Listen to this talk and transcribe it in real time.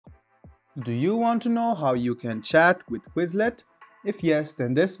Do you want to know how you can chat with Quizlet? If yes,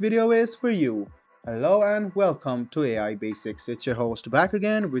 then this video is for you. Hello and welcome to AI Basics. It's your host back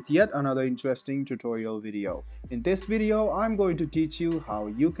again with yet another interesting tutorial video. In this video, I'm going to teach you how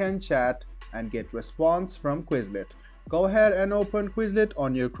you can chat and get response from Quizlet. Go ahead and open Quizlet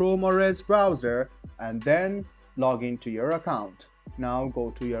on your Chrome or Edge browser and then log into your account. Now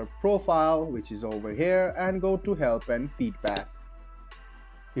go to your profile, which is over here, and go to help and feedback.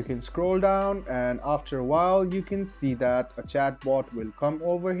 You can scroll down and after a while you can see that a chatbot will come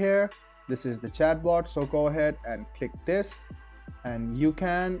over here. This is the chatbot, so go ahead and click this and you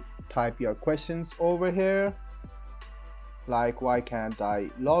can type your questions over here, like why can't I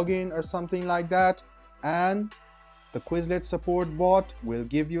log in or something like that, and the Quizlet support bot will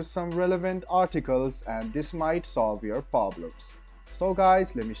give you some relevant articles and this might solve your problems. So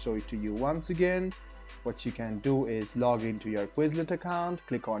guys, let me show it to you once again. What you can do is log into your Quizlet account,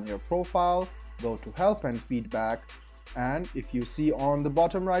 click on your profile, go to help and feedback, and if you see on the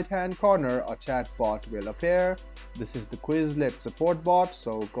bottom right hand corner a chat bot will appear. This is the Quizlet support bot,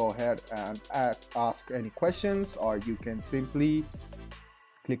 so go ahead and ask any questions, or you can simply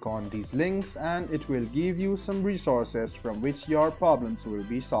click on these links and it will give you some resources from which your problems will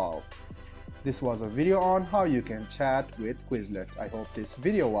be solved. This was a video on how you can chat with Quizlet. I hope this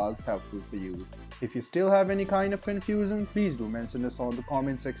video was helpful for you. If you still have any kind of confusion, please do mention us on the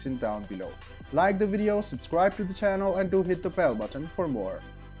comment section down below. Like the video, subscribe to the channel and do hit the bell button for more.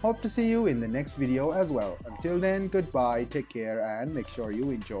 Hope to see you in the next video as well. Until then, goodbye, take care and make sure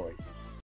you enjoy.